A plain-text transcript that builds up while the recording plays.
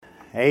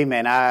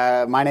Amen.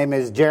 My name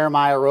is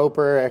Jeremiah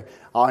Roper.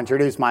 I'll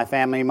introduce my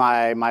family,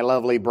 my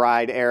lovely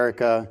bride,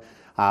 Erica.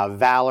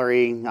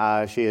 Valerie,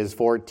 she is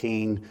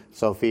 14.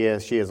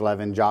 Sophia, she is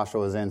 11.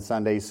 Joshua is in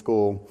Sunday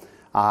school.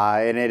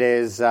 And it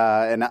is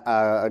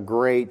a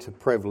great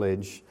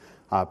privilege,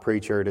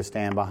 preacher, to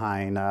stand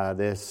behind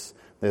this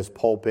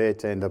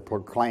pulpit and to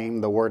proclaim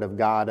the Word of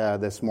God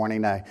this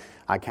morning.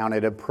 I count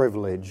it a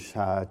privilege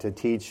to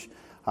teach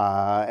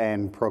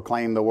and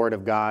proclaim the Word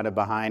of God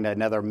behind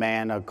another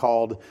man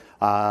called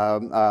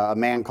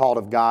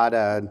of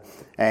God.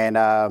 And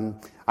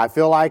I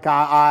feel like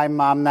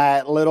I'm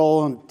that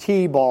little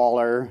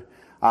T-baller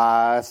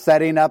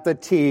setting up the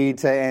tee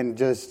and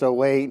just to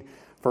wait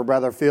for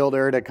Brother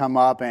Fielder to come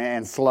up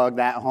and slug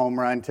that home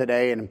run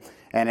today. And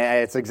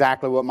it's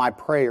exactly what my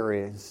prayer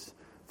is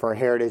for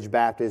Heritage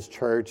Baptist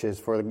Church, is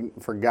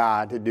for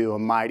God to do a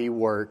mighty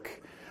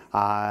work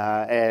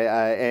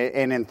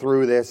and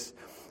through this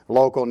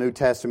local New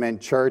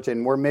Testament church.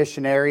 And we're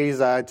missionaries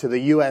to the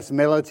U.S.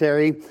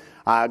 military,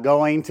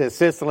 going to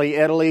Sicily,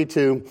 Italy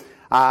to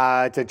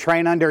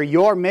train under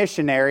your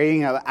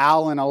missionary,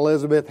 Al and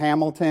Elizabeth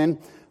Hamilton,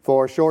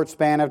 for a short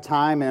span of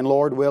time, and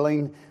Lord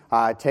willing,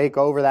 take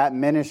over that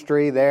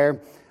ministry there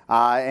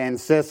in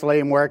Sicily.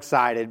 And we're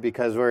excited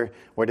because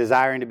we're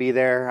desiring to be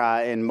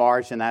there in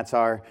March, and that's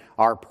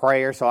our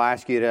prayer. So I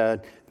ask you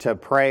to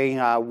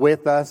pray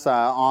with us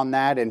on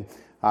that. And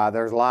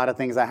there's a lot of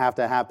things that have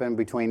to happen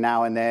between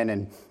now and then.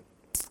 And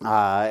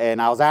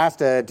I was asked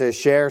to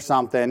share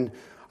something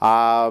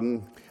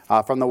from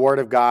the Word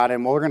of God,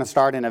 and we're going to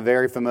start in a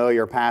very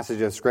familiar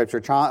passage of Scripture.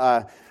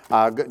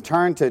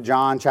 Turn to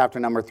John chapter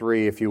number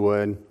 3, if you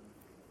would.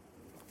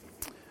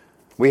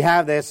 We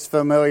have this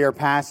familiar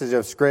passage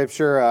of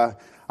Scripture.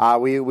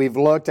 We've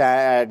looked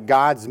at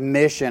God's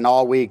mission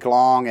all week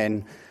long,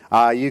 and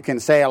you can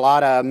say a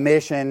lot of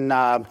mission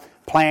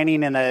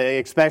planning,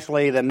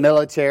 especially the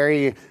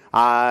military.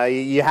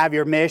 You have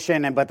your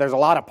mission, but there's a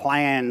lot of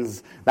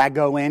plans that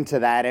go into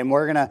that. And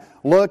we're going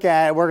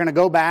to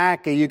go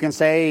back, you can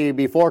say,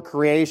 before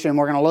creation.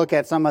 We're going to look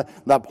at some of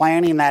the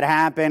planning that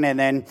happened, and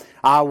then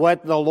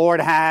what the Lord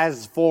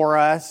has for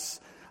us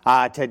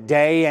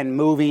today and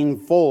moving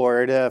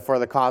forward for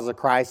the cause of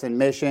Christ and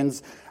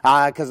missions.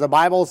 Because the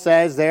Bible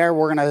says there,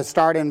 we're going to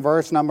start in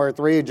verse number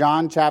 3,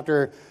 John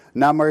chapter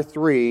number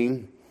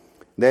 3,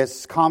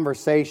 this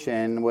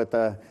conversation with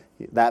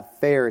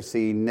that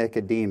Pharisee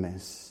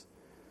Nicodemus.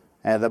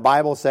 The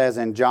Bible says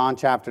in John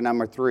chapter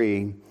number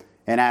 3,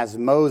 and as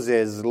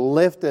Moses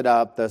lifted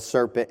up the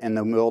serpent in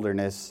the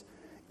wilderness,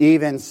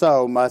 even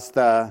so must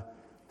the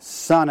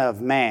Son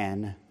of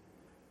Man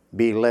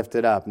be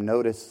lifted up.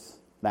 Notice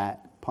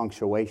that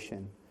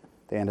punctuation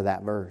at the end of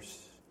that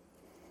verse.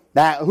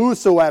 That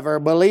whosoever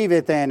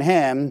believeth in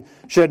him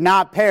should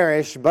not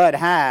perish, but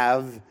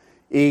have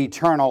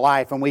eternal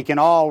life. And we can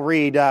all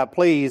read,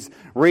 please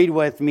read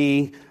with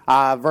me,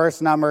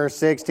 verse number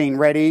 16.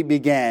 Ready,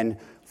 begin.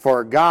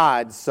 For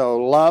God so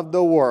loved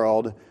the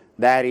world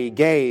that he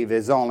gave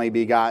his only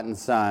begotten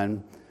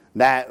Son,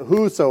 that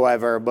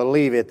whosoever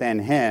believeth in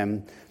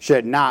him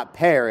should not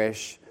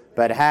perish,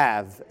 but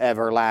have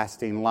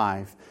everlasting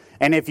life.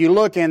 And if you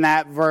look in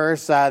that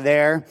verse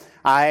there,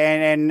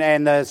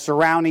 and the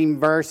surrounding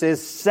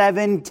verses,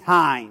 7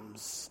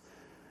 times,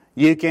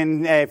 you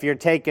can, if you're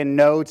taking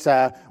notes,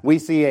 we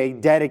see a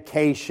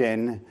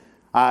dedication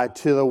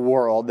to the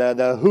world.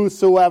 The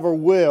whosoever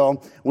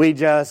will, we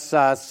just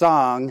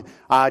sung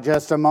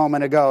just a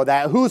moment ago,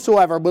 that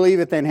whosoever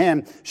believeth in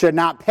him should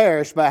not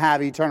perish but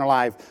have eternal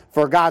life.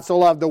 For God so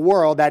loved the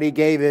world that he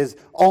gave his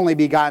only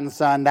begotten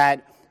Son,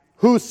 that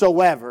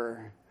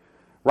whosoever,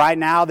 right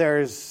now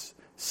there's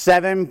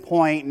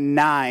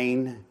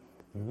 7.9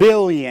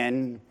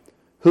 billion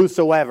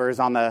whosoevers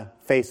on the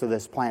face of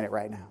this planet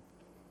right now.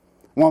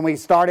 When we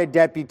started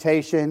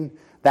deputation,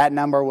 that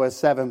number was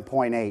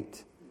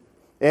 7.8.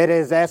 It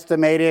is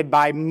estimated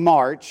by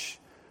March,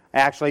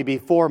 actually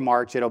before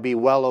March, it'll be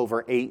well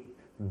over 8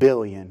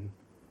 billion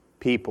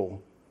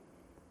people.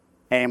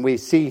 And we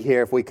see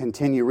here, if we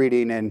continue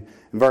reading in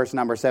verse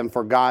number 7,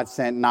 for God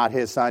sent not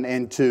his Son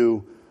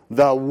into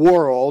the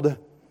world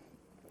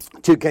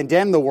to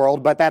condemn the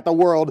world, but that the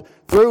world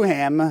through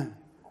him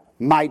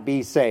might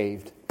be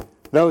saved.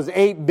 Those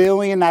 8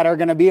 billion that are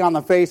going to be on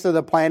the face of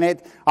the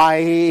planet,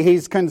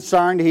 he's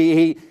concerned.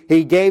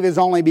 He gave his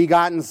only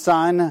begotten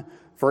Son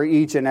for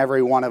each and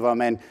every one of them.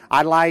 And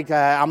I'm going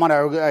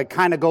to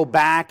kind of go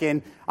back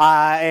in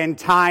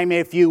time,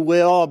 if you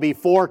will,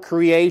 before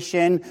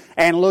creation,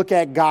 and look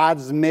at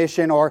God's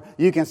mission, or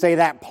you can say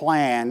that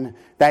plan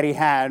that he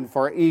had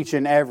for each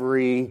and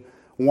every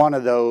one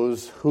of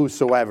those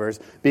whosoevers,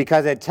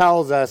 because it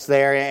tells us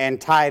there in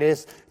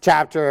Titus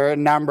chapter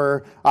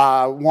number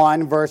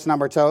 1, verse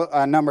number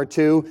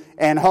 2,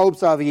 in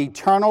hopes of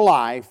eternal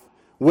life,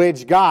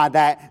 which God,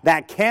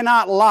 that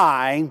cannot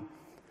lie.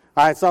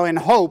 So in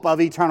hope of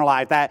eternal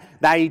life, that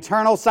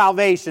eternal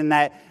salvation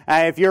that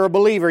if you're a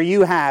believer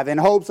you have, in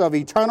hopes of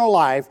eternal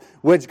life,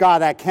 which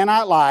God that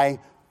cannot lie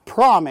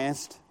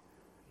promised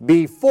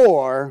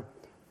before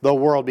the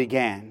world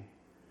began.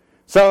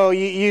 So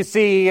you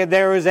see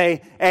there was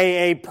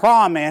a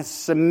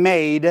promise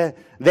made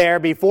there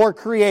before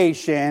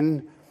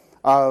creation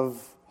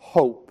of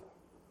hope.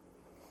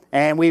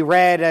 And we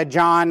read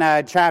John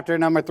chapter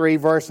number 3,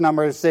 verse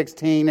number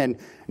 16, and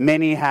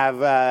many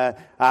have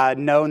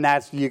known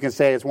that. You can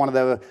say it's one of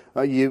the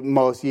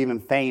most even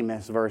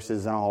famous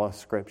verses in all of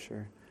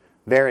Scripture.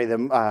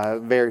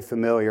 Very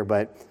familiar,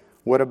 but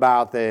what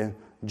about the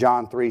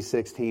John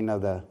 3:16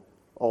 of the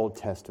Old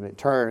Testament?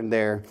 Turn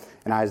there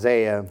in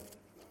Isaiah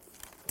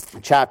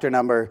chapter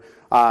number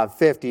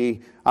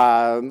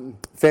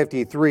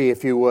 53,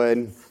 if you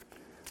would.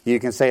 You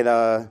can say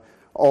the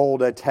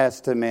Old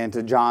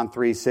Testament, John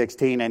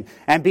 3:16.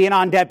 And being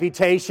on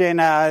deputation,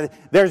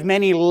 there's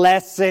many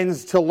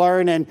lessons to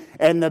learn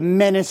in the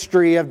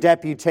ministry of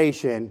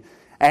deputation.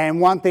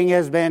 And one thing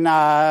has been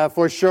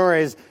for sure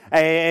is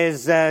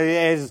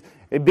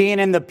being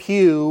in the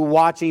pew,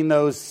 watching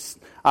those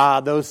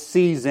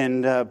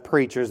seasoned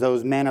preachers,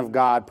 those men of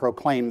God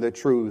proclaim the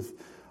truth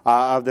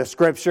of the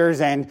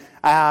Scriptures, and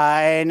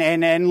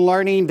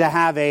learning to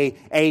have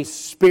a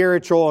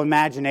spiritual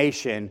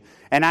imagination.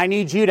 And I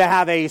need you to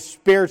have a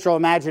spiritual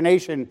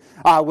imagination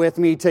with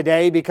me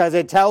today, because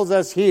it tells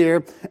us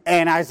here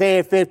in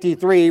Isaiah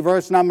 53,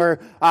 verse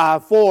number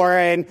 4,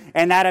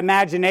 and that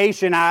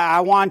imagination, I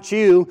want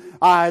you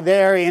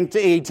there into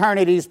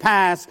eternity's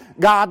past,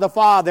 God the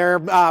Father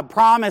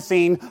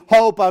promising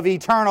hope of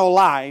eternal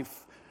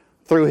life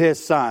through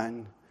His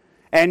Son.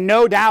 And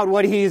no doubt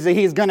what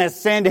He's going to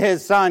send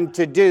His Son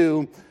to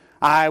do,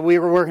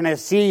 we're going to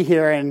see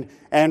here in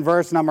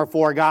verse number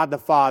 4, God the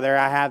Father.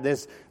 I have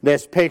this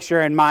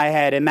picture in my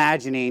head,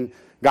 imagining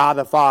God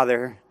the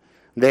Father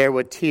there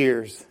with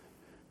tears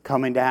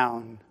coming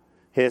down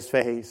His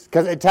face.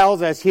 Because it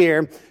tells us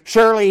here,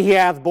 surely He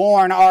hath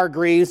borne our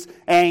griefs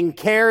and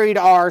carried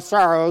our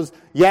sorrows,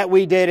 yet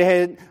we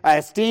did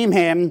esteem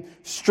Him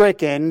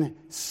stricken,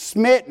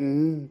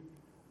 smitten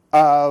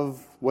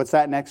of, what's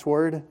that next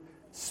word?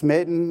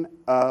 Smitten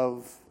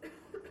of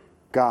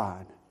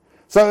God.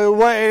 So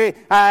what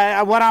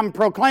I'm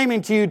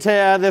proclaiming to you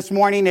this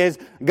morning is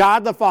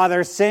God the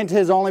Father sent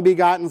His only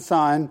begotten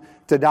Son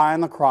to die on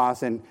the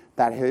cross, and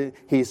that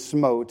He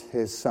smote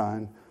His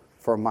Son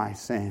for my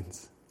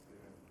sins.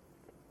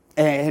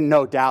 And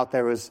no doubt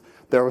there was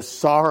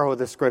sorrow,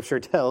 the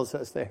Scripture tells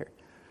us there.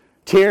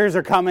 Tears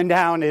are coming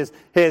down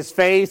His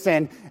face,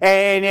 and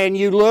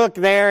you look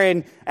there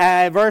in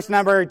verse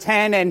number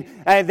 10, and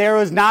there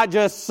was not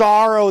just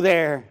sorrow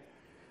there.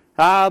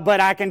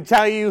 But I can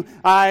tell you,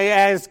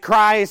 as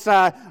Christ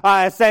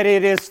said,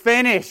 it is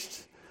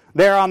finished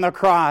there on the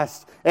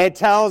cross. It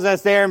tells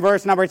us there in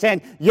verse number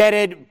 10, yet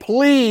it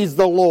pleased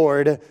the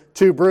Lord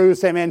to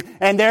bruise Him.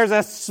 And there's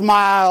a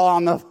smile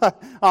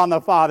on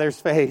the Father's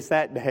face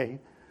that day.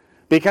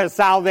 Because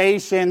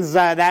salvation's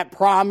that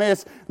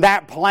promise,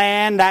 that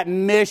plan, that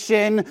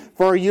mission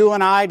for you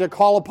and I to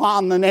call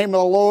upon the name of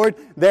the Lord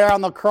there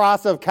on the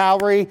cross of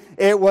Calvary,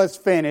 it was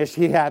finished.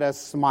 He had a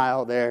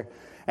smile there.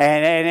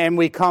 And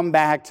we come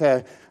back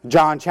to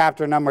John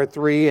chapter number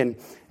 3,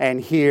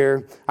 and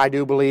here I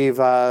do believe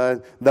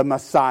the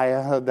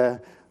Messiah,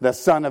 the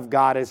Son of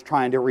God, is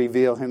trying to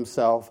reveal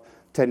Himself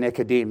to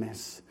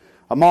Nicodemus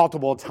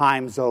multiple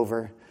times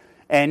over.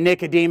 And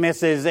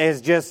Nicodemus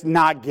is just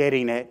not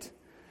getting it.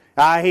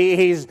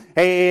 You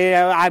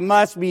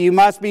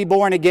must be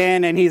born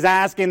again, and he's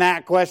asking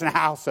that question,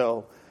 how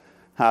so?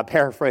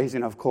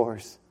 Paraphrasing, of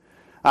course.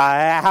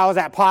 How is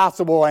that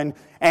possible?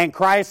 And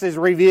Christ is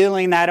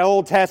revealing that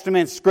Old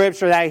Testament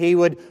Scripture that He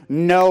would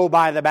know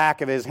by the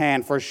back of His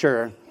hand for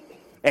sure.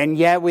 And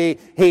yet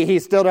he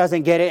still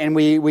doesn't get it, and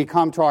we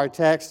come to our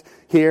text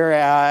here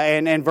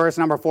in verse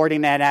number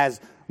 14, that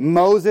as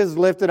Moses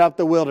lifted up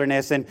the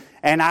wilderness, and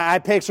I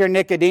picture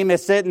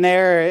Nicodemus sitting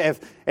there,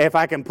 if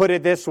I can put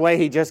it this way,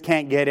 he just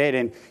can't get it,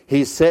 and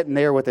he's sitting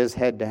there with his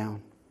head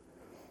down,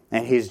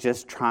 and he's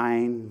just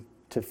trying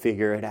to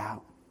figure it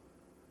out.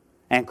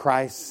 And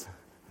Christ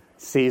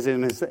sees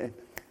him and says,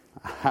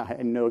 I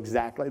know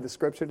exactly the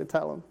Scripture to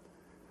tell him.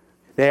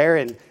 There,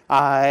 and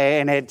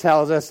it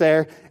tells us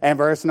there in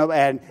verse number,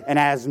 and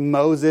as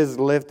Moses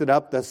lifted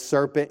up the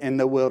serpent in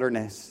the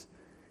wilderness,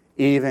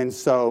 even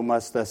so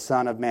must the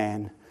Son of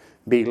Man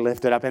be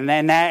lifted up. And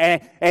then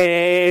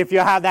if you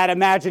have that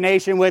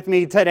imagination with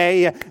me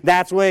today,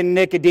 that's when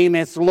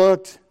Nicodemus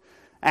looked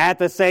at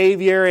the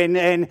Savior,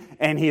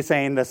 and he's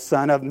saying, the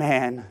Son of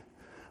Man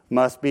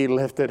must be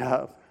lifted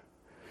up.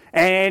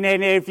 And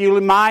if you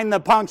mind the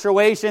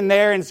punctuation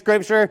there in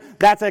Scripture,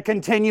 that's a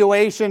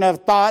continuation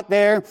of thought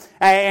there.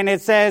 And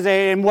it says,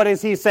 and what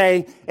does he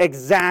say?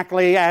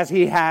 Exactly as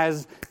he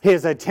has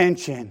his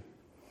attention.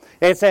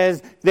 It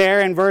says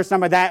there in verse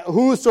number, that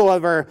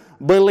whosoever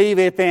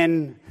believeth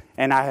in,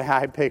 and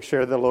I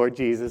picture the Lord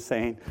Jesus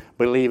saying,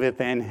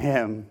 believeth in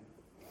Him.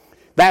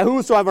 That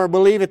whosoever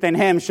believeth in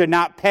Him should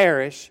not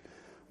perish,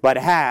 but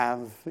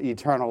have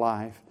eternal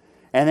life.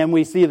 And then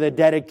we see the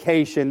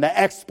dedication, the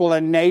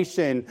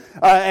explanation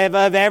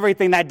of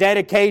everything, that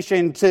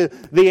dedication to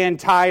the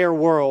entire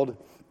world.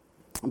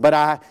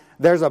 But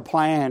there's a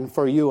plan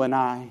for you and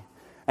I.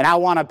 And I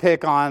want to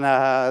pick on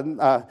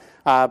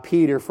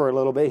Peter for a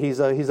little bit. He's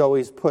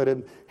always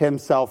put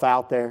himself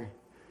out there.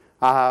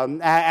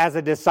 As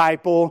a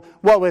disciple,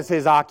 what was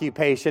his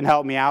occupation?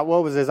 Help me out.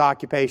 What was his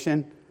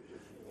occupation?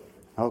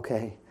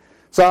 Okay.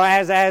 So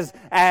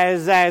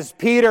as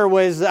Peter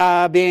was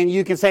being,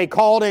 you can say,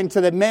 called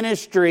into the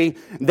ministry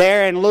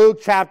there in Luke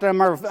chapter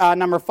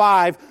number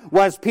 5,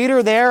 was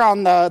Peter there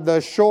on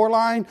the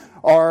shoreline,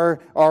 or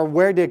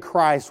where did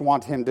Christ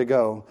want him to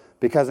go?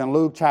 Because in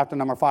Luke chapter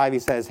number 5, he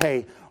says,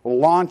 hey,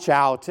 launch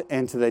out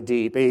into the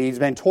deep. He's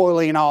been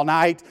toiling all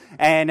night,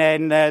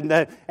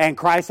 and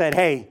Christ said,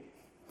 hey,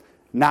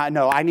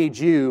 I need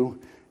you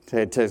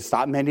to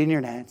stop mending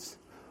your nets.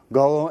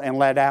 Go and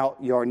let out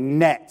your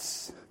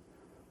nets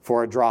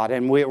for a draught.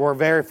 And we're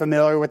very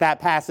familiar with that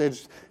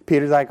passage.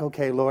 Peter's like,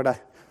 okay, Lord,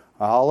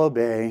 I'll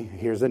obey.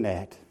 Here's a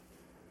net.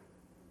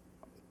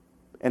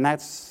 And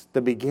that's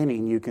the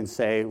beginning, you can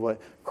say,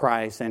 what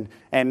Christ.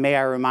 And may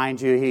I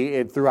remind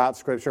you, throughout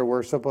Scripture,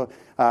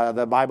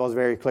 the Bible is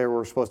very clear,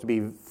 we're supposed to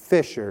be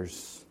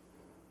fishers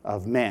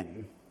of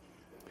men.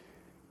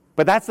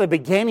 But that's the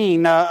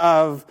beginning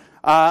of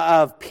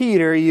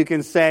Peter, you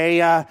can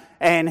say,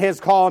 and his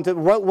call into.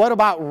 What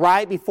about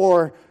right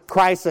before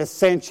Christ's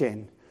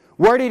ascension?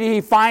 Where did he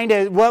find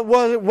it? What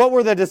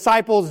were the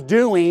disciples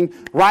doing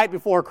right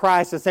before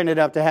Christ ascended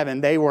up to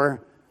heaven? They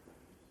were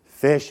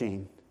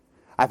fishing.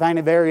 I find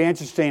it very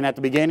interesting at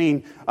the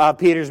beginning of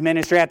Peter's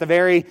ministry, at the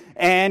very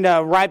end,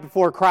 right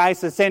before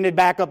Christ ascended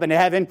back up into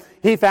heaven,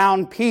 he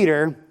found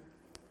Peter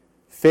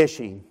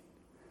fishing.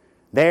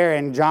 There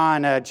in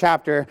John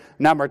chapter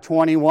number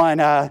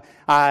 21,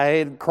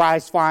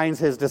 Christ finds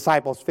his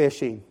disciples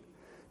fishing.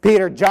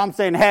 Peter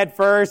jumps in head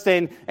first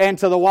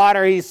into the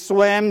water. He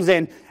swims,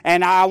 and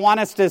I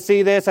want us to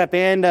see this at the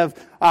end of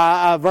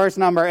verse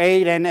number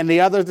 8. And the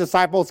other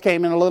disciples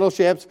came in little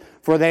ships,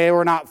 for they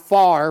were not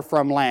far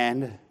from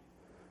land,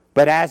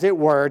 but as it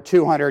were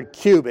 200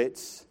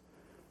 cubits,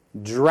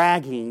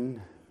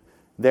 dragging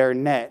their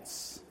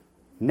nets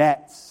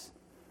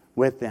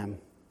with them.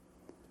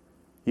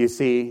 You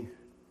see,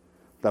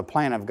 the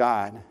plan of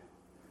God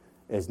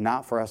is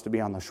not for us to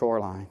be on the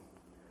shoreline,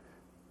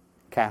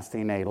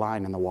 casting a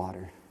line in the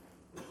water.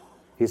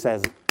 He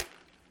says,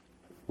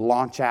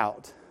 launch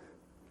out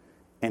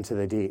into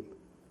the deep.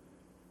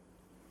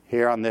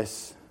 Here on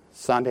this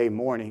Sunday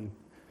morning,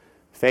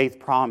 Faith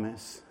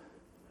Promise,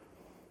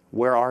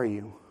 where are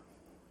you?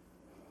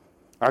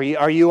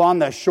 Are you on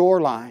the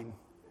shoreline?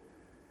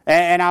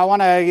 And I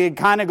want to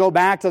kind of go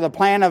back to the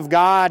plan of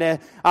God,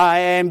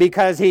 and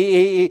because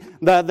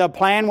the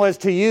plan was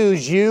to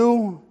use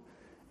you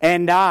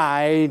and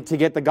I to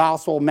get the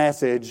gospel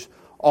message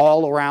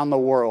all around the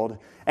world.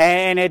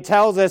 And it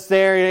tells us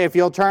there, if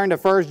you'll turn to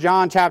 1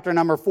 John chapter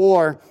number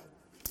 4,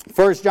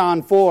 1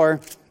 John 4,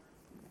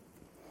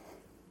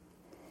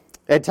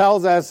 it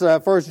tells us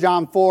 1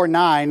 John 4,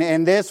 9,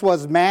 and this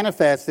was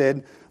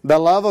manifested, the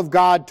love of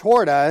God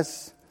toward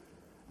us,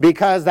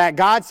 because that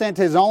God sent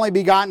His only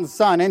begotten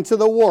Son into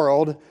the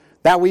world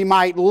that we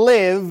might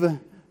live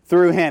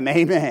through Him.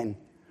 Amen.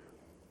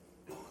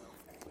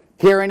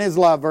 Herein is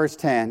love, verse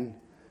 10.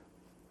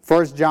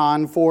 1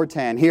 John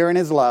 4:10. Herein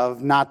is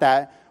love, not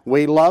that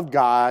we loved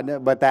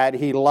God, but that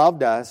He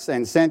loved us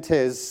and sent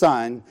His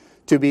Son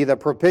to be the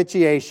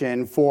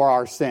propitiation for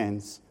our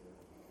sins.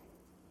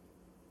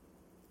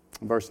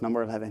 Verse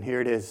number 11. Here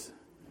it is.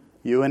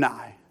 You and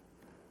I.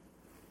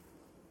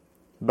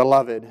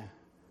 Beloved,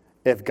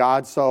 if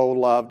God so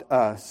loved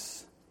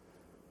us,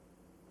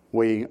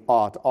 we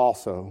ought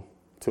also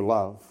to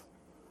love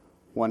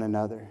one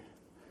another.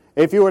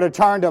 If you were to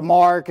turn to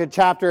Mark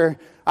chapter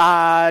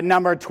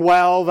number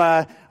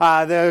 12,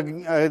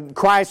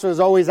 Christ was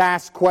always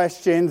asked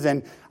questions,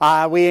 and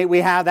we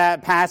have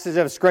that passage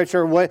of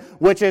Scripture,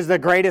 which is the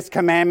greatest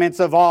commandments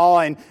of all,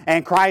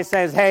 and Christ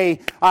says, hey,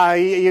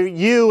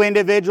 you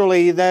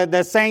individually,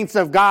 the saints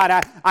of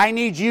God, I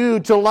need you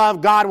to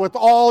love God with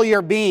all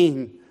your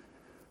being.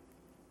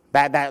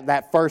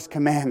 That first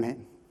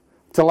commandment,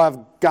 to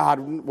love God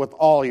with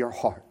all your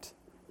heart,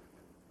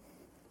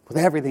 with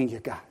everything you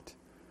got.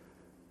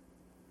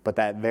 But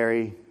that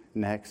very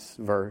next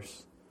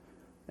verse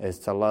is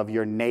to love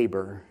your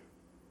neighbor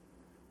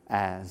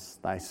as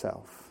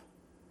thyself.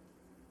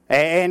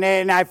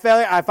 And I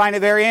find it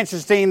very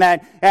interesting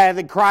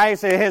that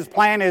Christ, His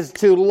plan is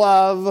to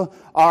love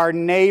our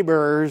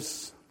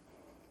neighbors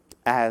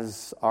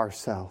as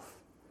ourselves.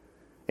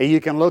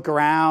 You can look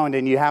around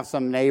and you have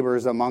some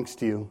neighbors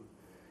amongst you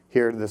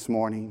here this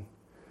morning.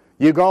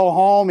 You go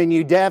home and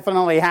you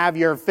definitely have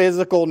your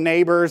physical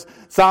neighbors,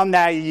 some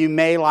that you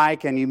may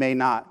like and you may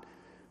not.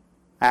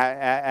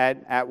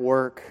 At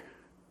work,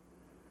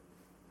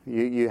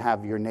 you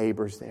have your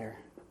neighbors there.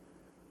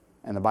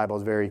 And the Bible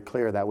is very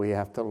clear that we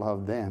have to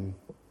love them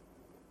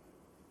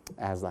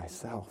as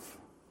thyself.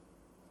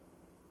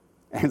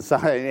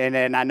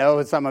 And I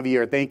know some of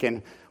you are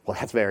thinking, well,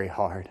 that's very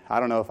hard. I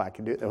don't know if I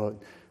can do it. Well,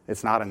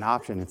 it's not an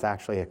option. It's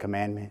actually a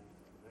commandment.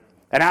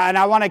 And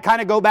I want to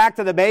kind of go back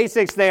to the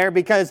basics there,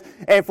 because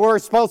if we're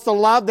supposed to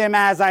love them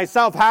as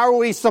thyself, how are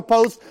we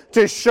supposed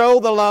to show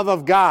the love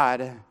of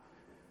God?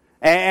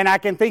 And I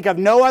can think of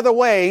no other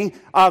way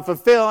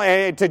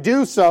to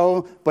do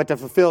so but to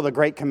fulfill the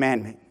Great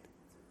Commandment.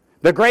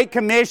 The Great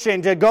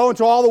Commission to go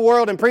into all the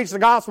world and preach the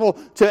gospel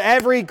to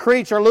every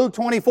creature. Luke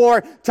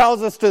 24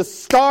 tells us to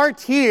start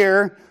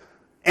here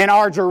in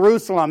our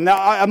Jerusalem,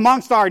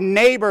 amongst our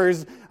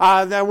neighbors,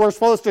 that we're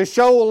supposed to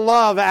show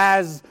love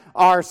as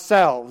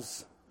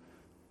ourselves.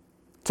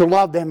 To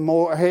love them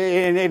more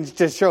and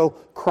to show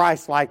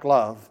Christ-like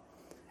love.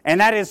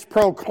 And that is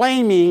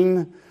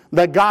proclaiming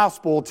the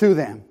gospel to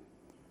them.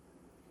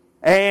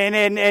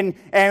 And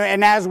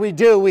as we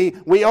do,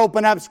 we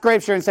open up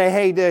Scripture and say,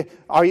 hey,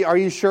 are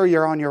you sure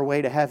you're on your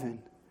way to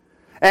heaven?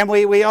 And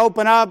we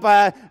open up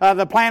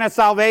the plan of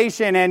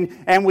salvation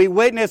and we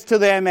witness to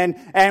them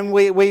and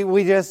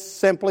we just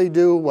simply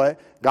do what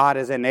God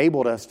has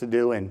enabled us to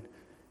do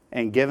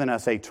and given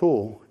us a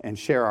tool and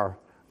share our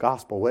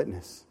gospel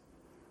witness.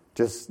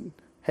 Just,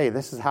 hey,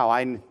 this is how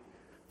I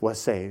was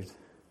saved.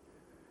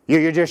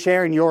 You're just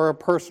sharing your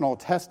personal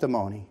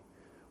testimony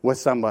with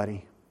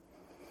somebody.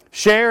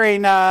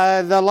 Sharing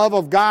the love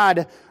of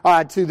God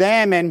to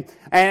them.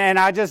 And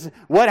I just,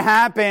 what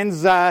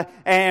happens,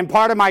 and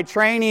part of my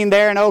training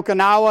there in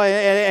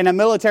Okinawa in a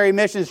military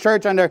missions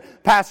church under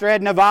Pastor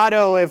Ed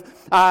Novato,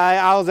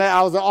 I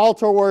was an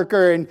altar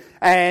worker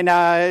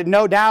and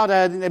no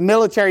doubt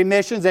military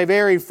missions, a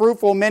very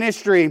fruitful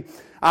ministry.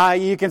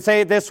 You can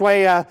say it this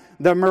way,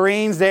 the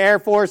Marines, the Air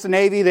Force, the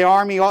Navy, the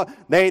Army,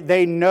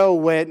 they know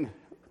what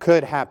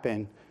could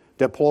happen.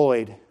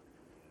 Deployed.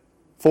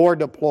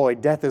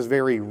 Death is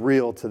very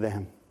real to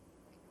them.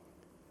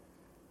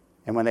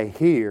 And when they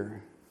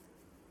hear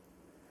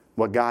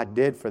what God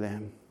did for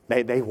them,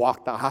 they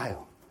walk the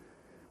aisle.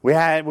 We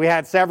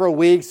had several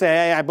weeks,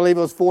 I believe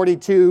it was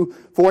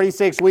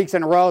 46 weeks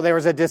in a row, there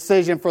was a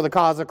decision for the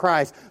cause of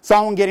Christ.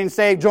 Someone getting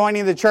saved,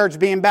 joining the church,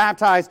 being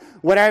baptized,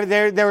 whatever.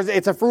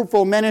 It's a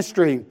fruitful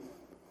ministry.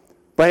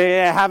 But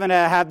having to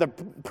have the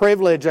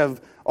privilege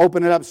of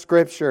opening up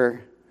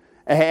Scripture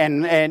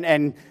and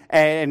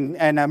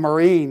a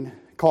Marine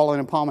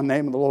calling upon the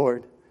name of the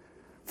Lord.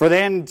 For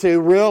them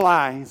to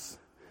realize,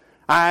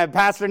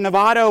 Pastor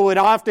Novato would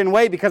often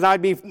wait because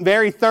I'd be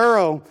very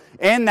thorough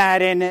in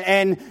that,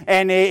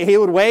 and he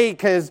would wait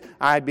because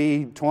I'd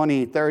be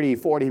 20, 30,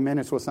 40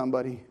 minutes with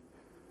somebody,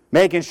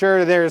 making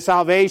sure their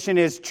salvation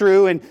is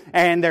true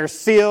and they're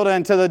sealed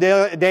until the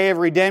day of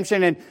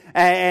redemption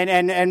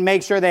and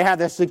make sure they have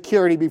the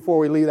security before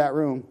we leave that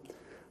room.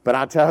 But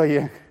I'll tell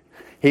you,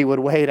 he would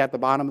wait at the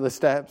bottom of the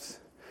steps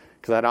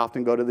because I'd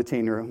often go to the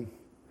teen room.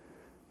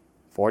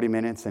 40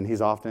 minutes, and he's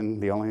often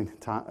the only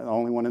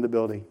one in the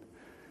building.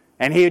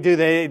 And he would do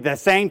the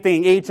same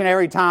thing each and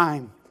every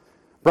time.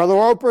 Brother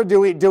Roper,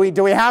 do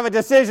we have a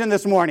decision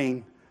this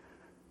morning?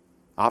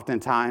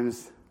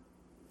 Oftentimes,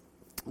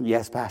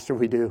 yes, Pastor,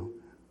 we do.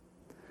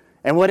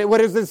 And what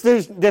is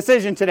this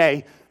decision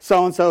today?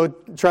 So-and-so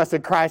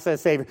trusted Christ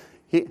as Savior.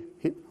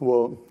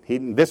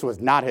 This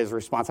was not his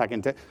response, I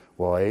can tell.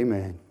 Well,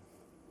 amen.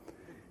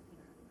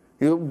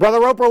 Brother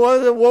Roper,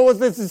 what was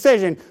this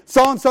decision?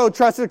 So-and-so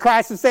trusted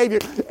Christ as Savior.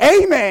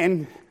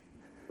 Amen.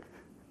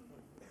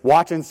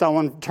 Watching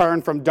someone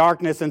turn from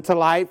darkness into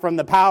light, from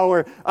the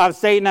power of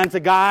Satan unto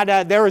God.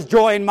 There was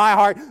joy in my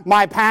heart.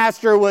 My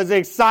pastor was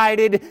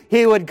excited.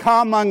 He would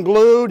come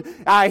unglued.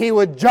 He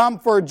would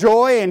jump for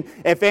joy. And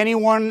if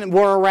anyone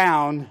were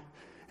around,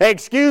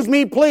 excuse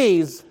me,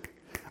 please.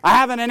 I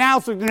have an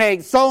announcement to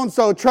make.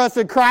 So-and-so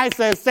trusted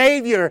Christ as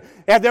Savior.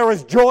 If there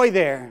was joy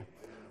there.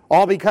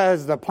 All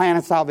because the plan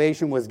of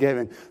salvation was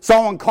given.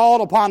 Someone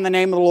called upon the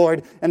name of the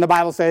Lord, and the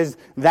Bible says,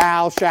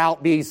 thou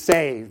shalt be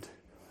saved.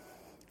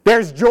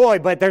 There's joy,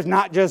 but there's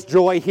not just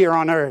joy here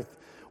on earth.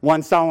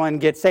 When someone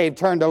gets saved,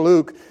 turn to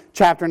Luke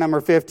chapter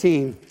number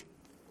 15.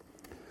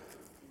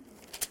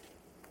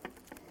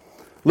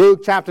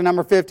 Luke chapter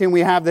number 15,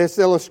 we have this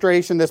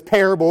illustration, this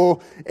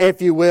parable,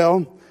 if you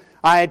will.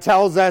 It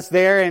tells us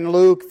there in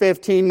Luke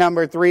 15,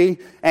 number 3,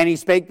 and he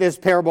spake this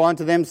parable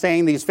unto them,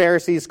 saying, these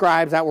Pharisees,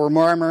 scribes that were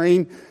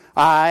murmuring,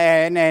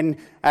 and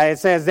it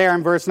says there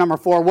in verse number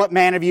 4, what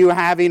man of you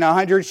having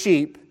 100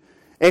 sheep,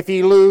 if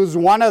he lose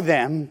one of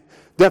them,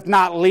 doth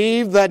not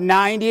leave the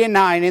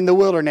 99 in the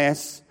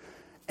wilderness,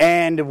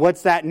 and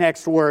what's that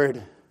next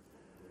word?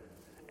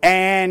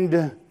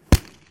 And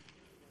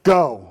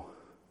go.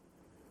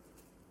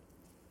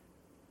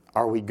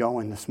 Are we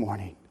going this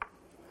morning?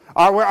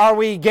 Are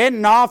we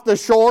getting off the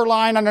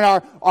shoreline?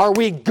 Are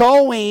we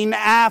going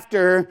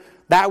after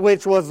that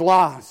which was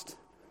lost?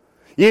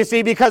 You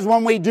see, because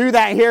when we do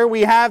that here,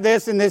 we have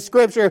this in this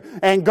scripture,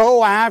 and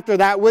go after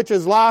that which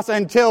is lost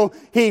until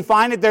he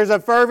find it. There's a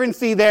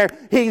fervency there.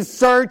 He's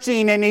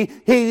searching and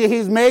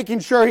he's making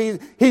sure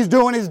he's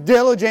doing his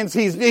diligence.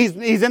 He's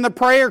in the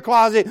prayer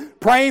closet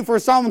praying for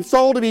some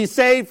soul to be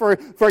saved for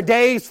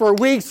days, for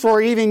weeks,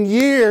 for even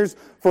years,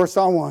 for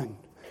someone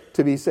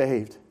to be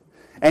saved.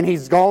 And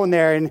he's going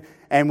there,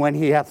 and when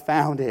he hath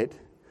found it,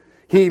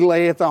 he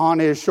layeth on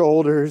his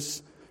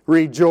shoulders,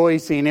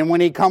 rejoicing. And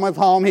when he cometh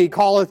home, he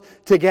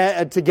calleth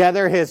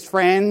together his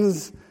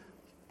friends.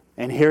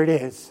 And here it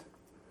is.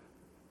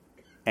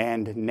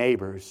 And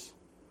neighbors.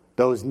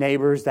 those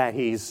neighbors that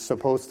he's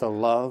supposed to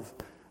love.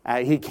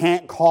 He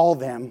can't call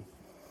them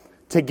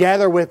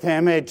together with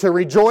him to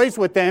rejoice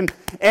with them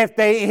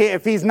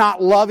if he's not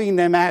loving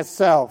them as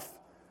self.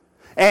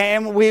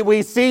 And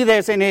we see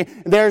this, and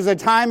there's a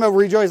time of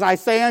rejoicing. I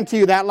say unto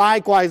you that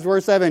likewise,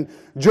 verse 7,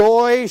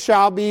 joy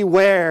shall be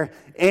where?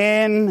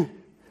 In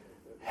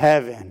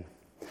heaven.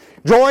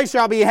 Joy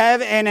shall be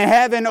in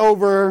heaven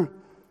over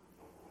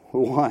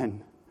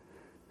one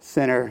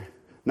sinner.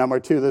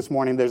 Number 2 this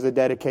morning, there's a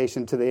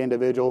dedication to the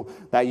individual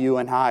that you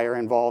and I are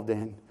involved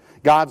in.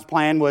 God's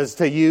plan was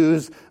to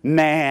use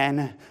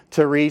man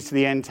to reach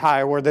the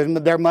entire world.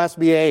 There must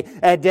be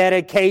a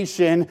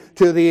dedication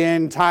to the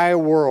entire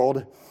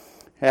world.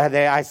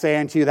 I say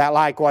unto you that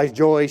likewise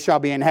joy shall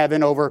be in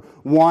heaven over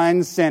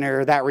one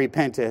sinner that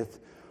repenteth,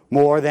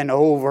 more than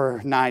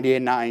over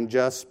 99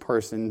 just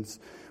persons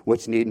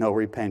which need no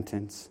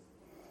repentance.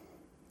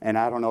 And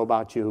I don't know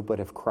about you, but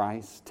if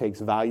Christ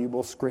takes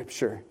valuable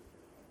Scripture,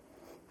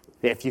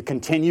 if you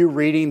continue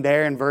reading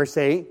there in verse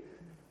 8,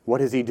 what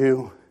does he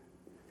do?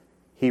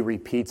 He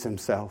repeats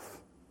himself.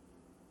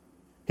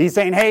 He's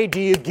saying, hey,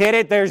 do you get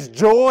it? There's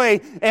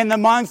joy in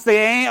amongst the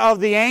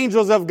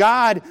angels of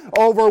God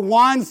over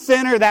one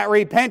sinner that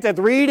repenteth.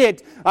 Read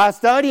it,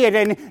 study it,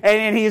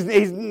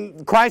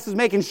 and Christ is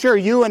making sure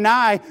you and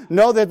I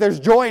know that there's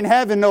joy in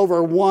heaven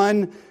over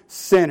one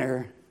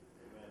sinner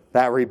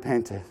that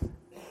repenteth.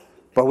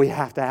 But we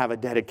have to have a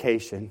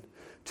dedication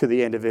to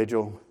the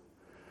individual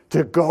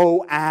to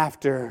go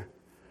after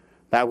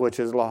that which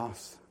is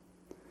lost.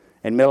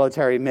 In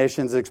military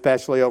missions,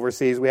 especially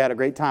overseas, we had a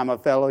great time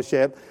of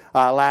fellowship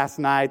last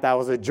night. That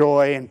was a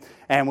joy,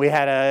 and we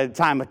had a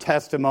time of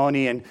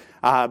testimony. And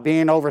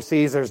being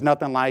overseas, there's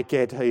nothing like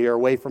it. You're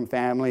away from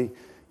family,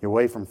 you're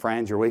away from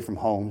friends, you're away from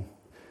home,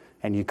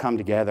 and you come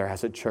together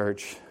as a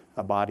church,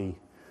 a body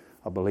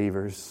of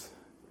believers.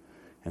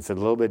 It's a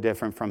little bit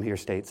different from here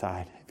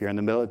stateside. If you're in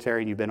the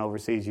military and you've been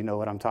overseas, you know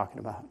what I'm talking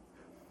about.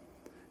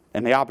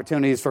 And the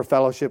opportunities for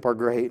fellowship are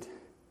great.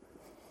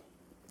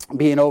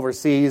 Being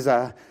overseas,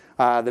 the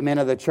men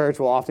of the church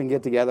will often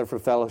get together for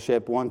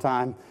fellowship. One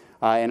time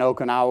in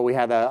Okinawa, we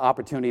had the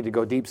opportunity to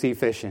go deep sea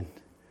fishing.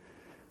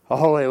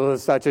 Oh, it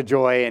was such a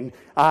joy. And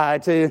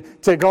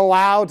to go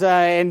out,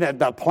 and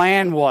the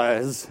plan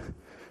was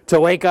to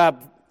wake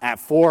up at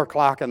 4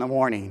 o'clock in the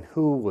morning.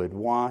 Who would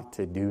want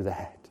to do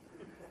that?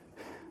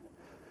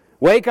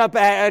 Wake up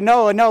at,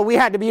 we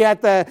had to be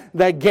at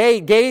the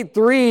gate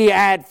 3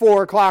 at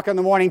 4 o'clock in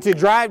the morning to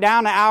drive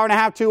down an hour and a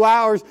half, 2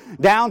 hours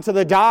down to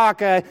the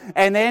dock,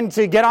 and then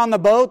to get on the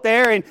boat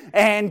there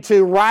and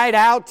to ride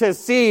out to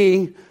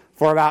sea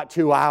for about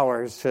 2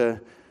 hours to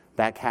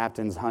that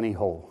captain's honey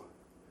hole,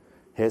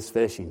 his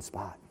fishing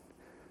spot.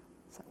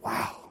 It's like,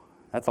 wow,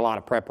 that's a lot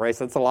of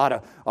preparation. That's a lot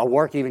of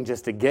work even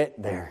just to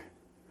get there.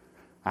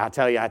 I'll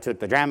tell you, I took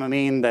the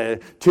Dramamine the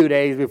 2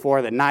 days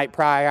before the night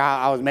prior.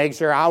 I was making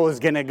sure I was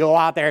going to go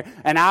out there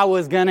and I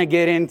was going to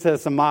get into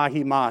some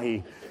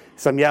mahi-mahi,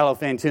 some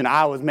yellowfin tuna.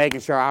 I was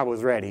making sure I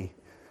was ready.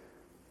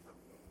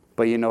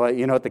 But you know what?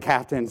 You know what the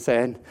captain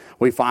said?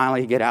 We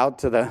finally get out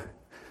there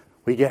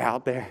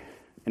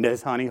into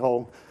this honey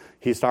hole.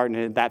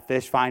 That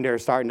fish finder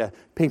is starting to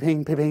ping,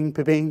 ping, ping, ping,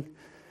 ping, ping.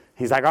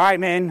 He's like, all right,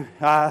 man,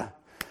 are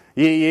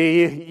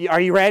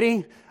you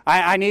ready?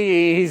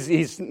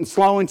 He's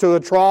slowing to a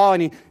trawl,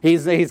 and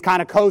he's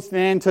kind of coasting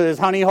into his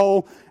honey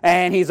hole,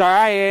 and he's all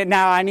right.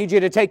 Now I need you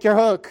to take your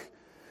hook.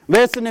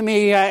 Listen to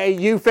me,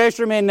 you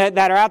fishermen that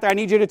are out there. I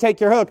need you to take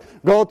your hook.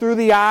 Go through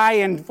the eye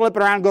and flip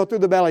it around. Go through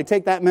the belly.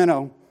 Take that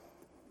minnow.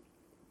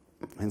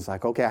 And it's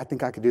like, okay, I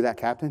think I could do that,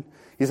 Captain.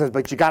 He says,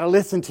 but you got to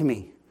listen to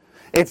me.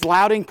 It's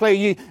loud and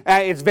clear.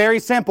 It's very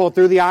simple.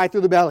 Through the eye,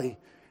 through the belly,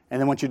 and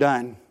then once you're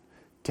done,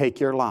 take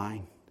your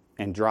line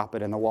and drop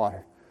it in the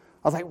water.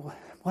 I was like,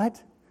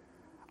 what?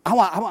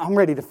 I'm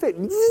ready to fit.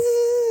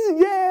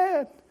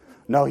 Yeah.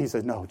 No, he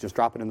says, no, just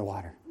drop it in the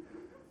water.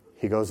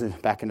 He goes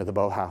back into the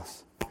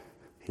boathouse.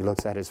 He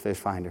looks at his fish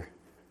finder.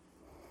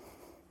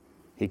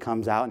 He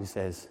comes out and he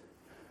says,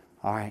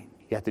 all right,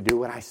 you have to do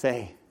what I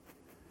say.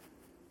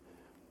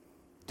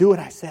 Do what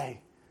I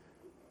say.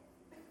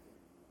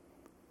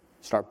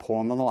 Start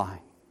pulling on the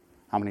line.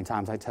 How many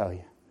times I tell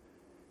you?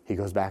 He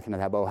goes back into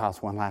that boathouse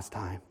one last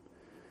time.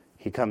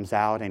 He comes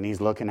out and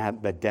he's looking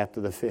at the depth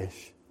of the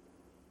fish.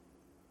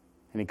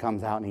 And he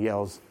comes out and he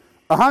yells,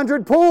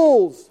 100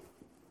 pulls!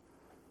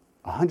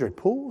 100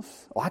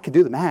 pulls? Oh, I could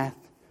do the math.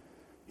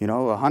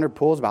 100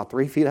 pulls, about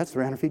 3 feet, that's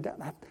 300 feet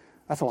down.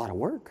 That's a lot of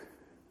work.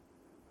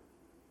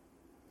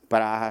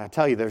 But I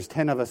tell you, there's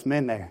 10 of us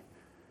men there.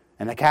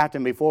 And the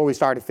captain, before we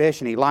started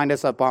fishing, he lined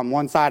us up on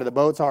one side of the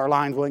boat so our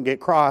lines wouldn't get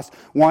crossed.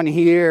 One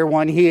here,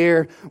 one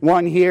here,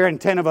 one here,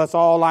 and 10 of us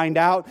all lined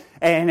out.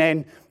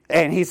 And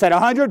he said,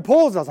 100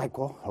 pulls. I was like,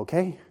 well,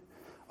 okay,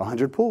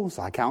 100 pulls.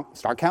 So I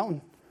start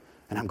counting.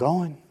 And I'm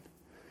going.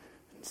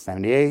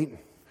 78,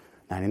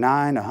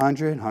 99,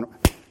 100.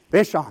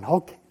 Fish on.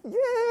 Okay.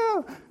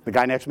 Yeah. The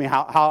guy next to me,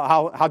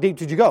 how deep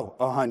did you go?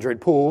 100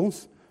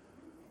 pulls.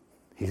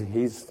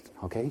 He's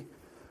okay.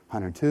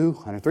 102,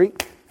 103.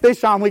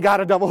 Fish on. We got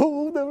a double.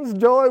 Oh, there was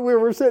joy. We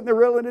were sitting there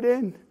reeling it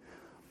in.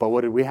 But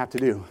what did we have to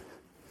do?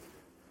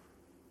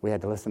 We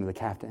had to listen to the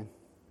captain.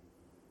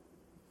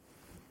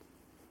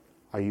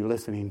 Are you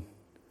listening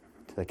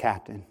to the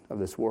captain of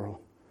this world,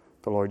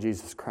 the Lord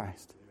Jesus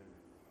Christ?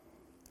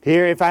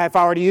 Here, if I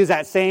were to use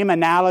that same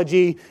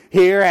analogy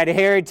here at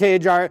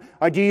Heritage, or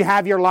do you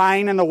have your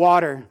line in the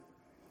water?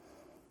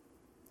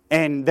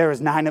 And there was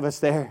 9 of us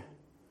there.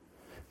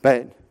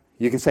 But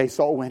you can say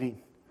soul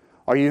winning.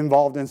 Are you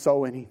involved in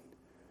soul winning?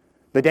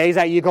 The days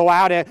that you go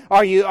out,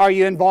 are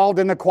you involved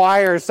in the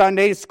choir,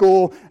 Sunday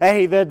school,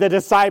 hey, the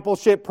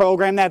discipleship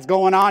program that's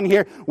going on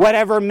here,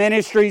 whatever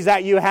ministries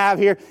that you have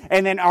here,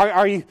 and then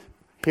are you,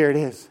 here it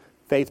is,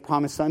 Faith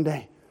Promise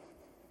Sunday.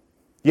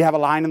 You have a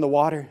line in the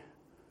water.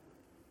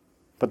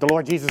 But the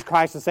Lord Jesus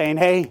Christ is saying,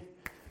 hey,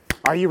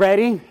 are you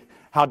ready?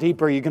 How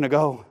deep are you going to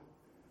go?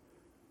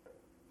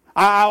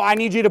 I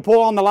need you to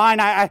pull on the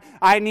line.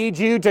 I need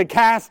you to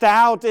cast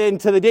out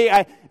into the deep.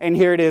 And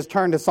here it is,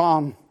 turn to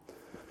Psalm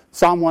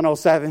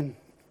 107.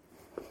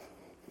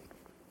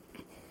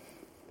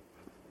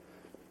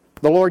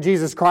 The Lord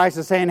Jesus Christ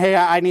is saying, hey,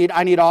 I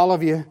need all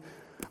of you.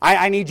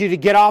 I need you to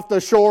get off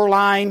the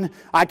shoreline.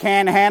 I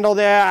can't handle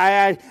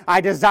that.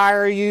 I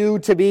desire you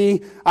to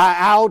be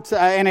out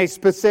in a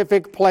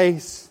specific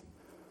place.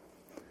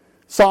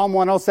 Psalm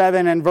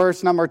 107 and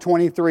verse number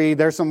 23.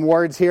 There's some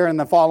words here in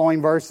the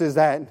following verses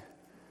that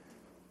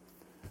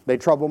they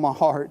trouble my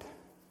heart.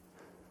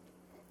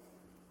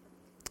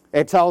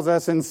 It tells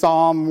us in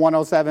Psalm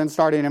 107,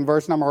 starting in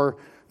verse number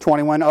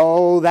 21,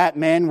 oh, that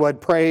men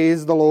would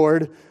praise the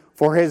Lord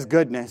for His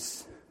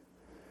goodness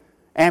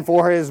and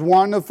for His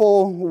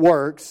wonderful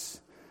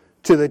works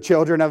to the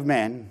children of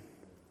men.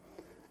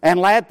 And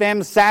let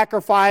them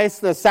sacrifice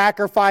the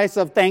sacrifice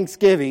of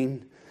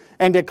thanksgiving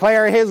and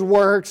declare His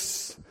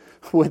works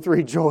with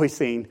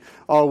rejoicing.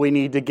 Oh, we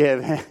need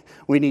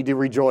to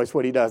rejoice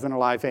what He does in our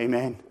life.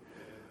 Amen.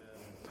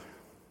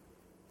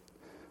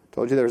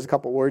 Told you there's a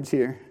couple words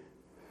here.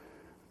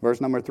 Verse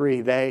number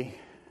 3, they,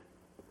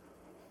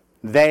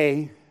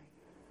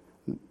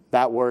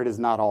 that word is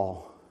not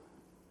all.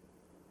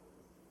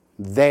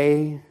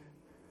 They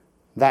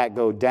that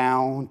go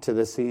down to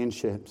the sea in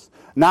ships.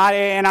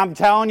 And I'm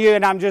telling you,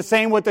 and I'm just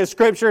saying what the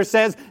Scripture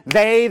says,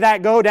 they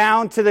that go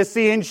down to the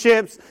sea in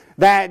ships,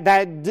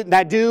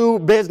 that do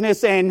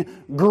business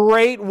in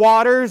great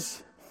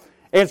waters.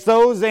 It's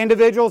those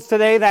individuals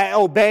today that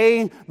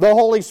obey the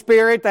Holy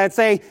Spirit, that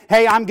say,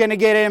 hey, I'm going to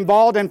get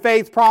involved in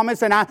Faith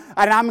Promise, and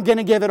I'm going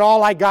to give it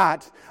all I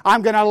got.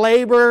 I'm going to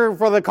labor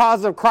for the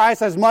cause of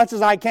Christ as much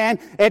as I can.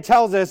 It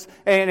tells us,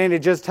 and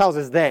it just tells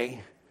us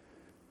they.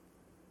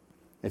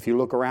 If you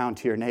look around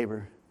to your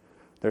neighbor,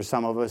 there's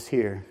some of us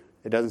here.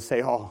 It doesn't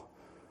say all.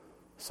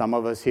 Some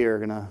of us here are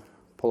going to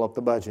pull up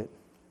the budget.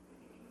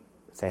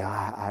 Say,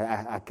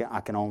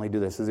 I can only do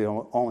this. This is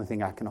the only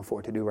thing I can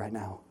afford to do right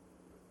now.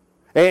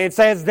 It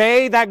says,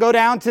 they that go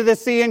down to the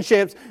sea in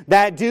ships,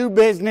 that do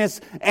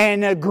business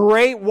in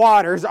great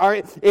waters.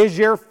 Is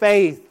your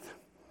faith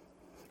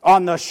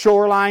on the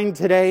shoreline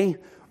today?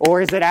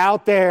 Or is it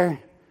out there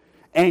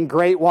in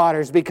great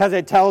waters? Because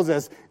it tells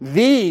us,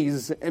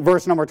 these,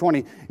 verse number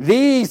 20,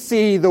 these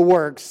see the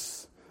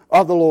works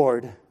of the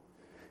Lord.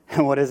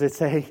 And what does it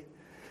say?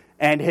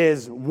 And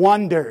His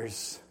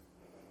wonders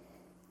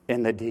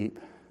in the deep.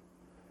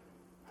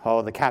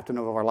 Oh, the captain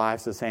of our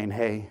lives is saying,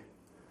 hey,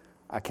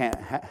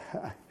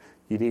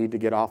 you need to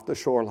get off the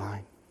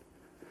shoreline.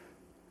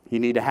 You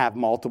need to have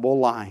multiple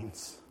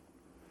lines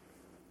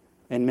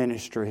in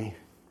ministry,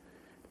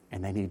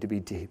 and they need to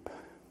be deep.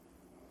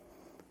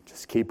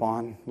 Just keep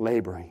on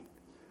laboring,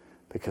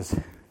 because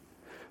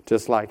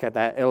just like at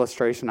that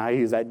illustration, I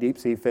used that deep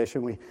sea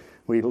fishing.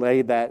 We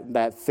laid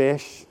that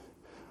fish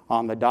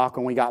on the dock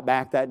when we got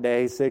back that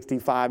day,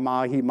 65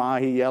 mahi,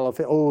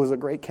 yellowfish. Oh, it was a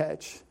great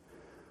catch.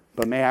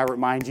 But may I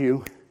remind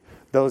you,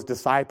 those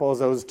disciples,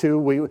 those two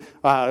we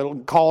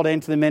called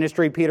into the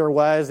ministry, Peter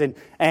was,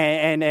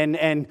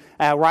 and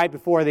right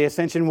before the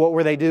ascension, what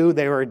were they do?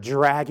 They were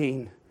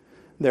dragging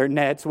their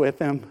nets with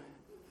them.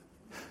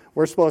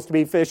 We're supposed to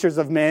be fishers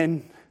of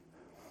men.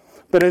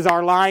 But is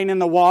our line in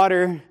the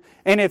water?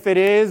 And if it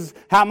is,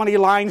 how many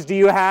lines do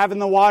you have in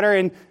the water?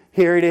 And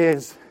here it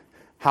is.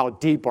 How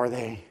deep are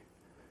they?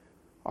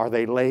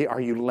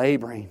 Are you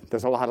laboring?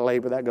 There's a lot of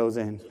labor that goes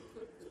in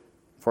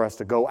for us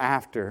to go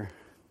after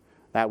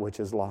that which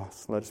is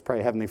lost. Let us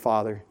pray. Heavenly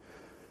Father,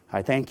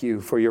 I thank you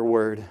for your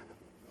word.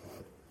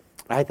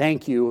 I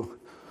thank you,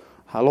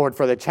 Lord,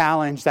 for the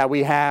challenge that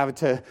we have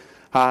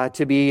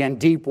to be in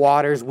deep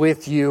waters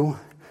with you,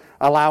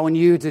 allowing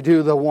you to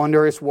do the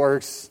wondrous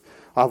works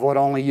of what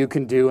only you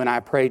can do. And I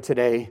pray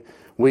today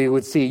we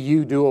would see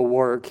you do a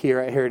work here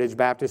at Heritage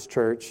Baptist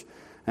Church.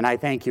 And I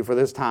thank you for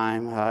this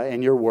time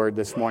in your word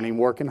this morning.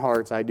 Work in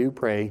hearts, I do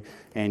pray.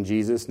 In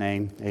Jesus'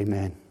 name,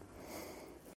 amen.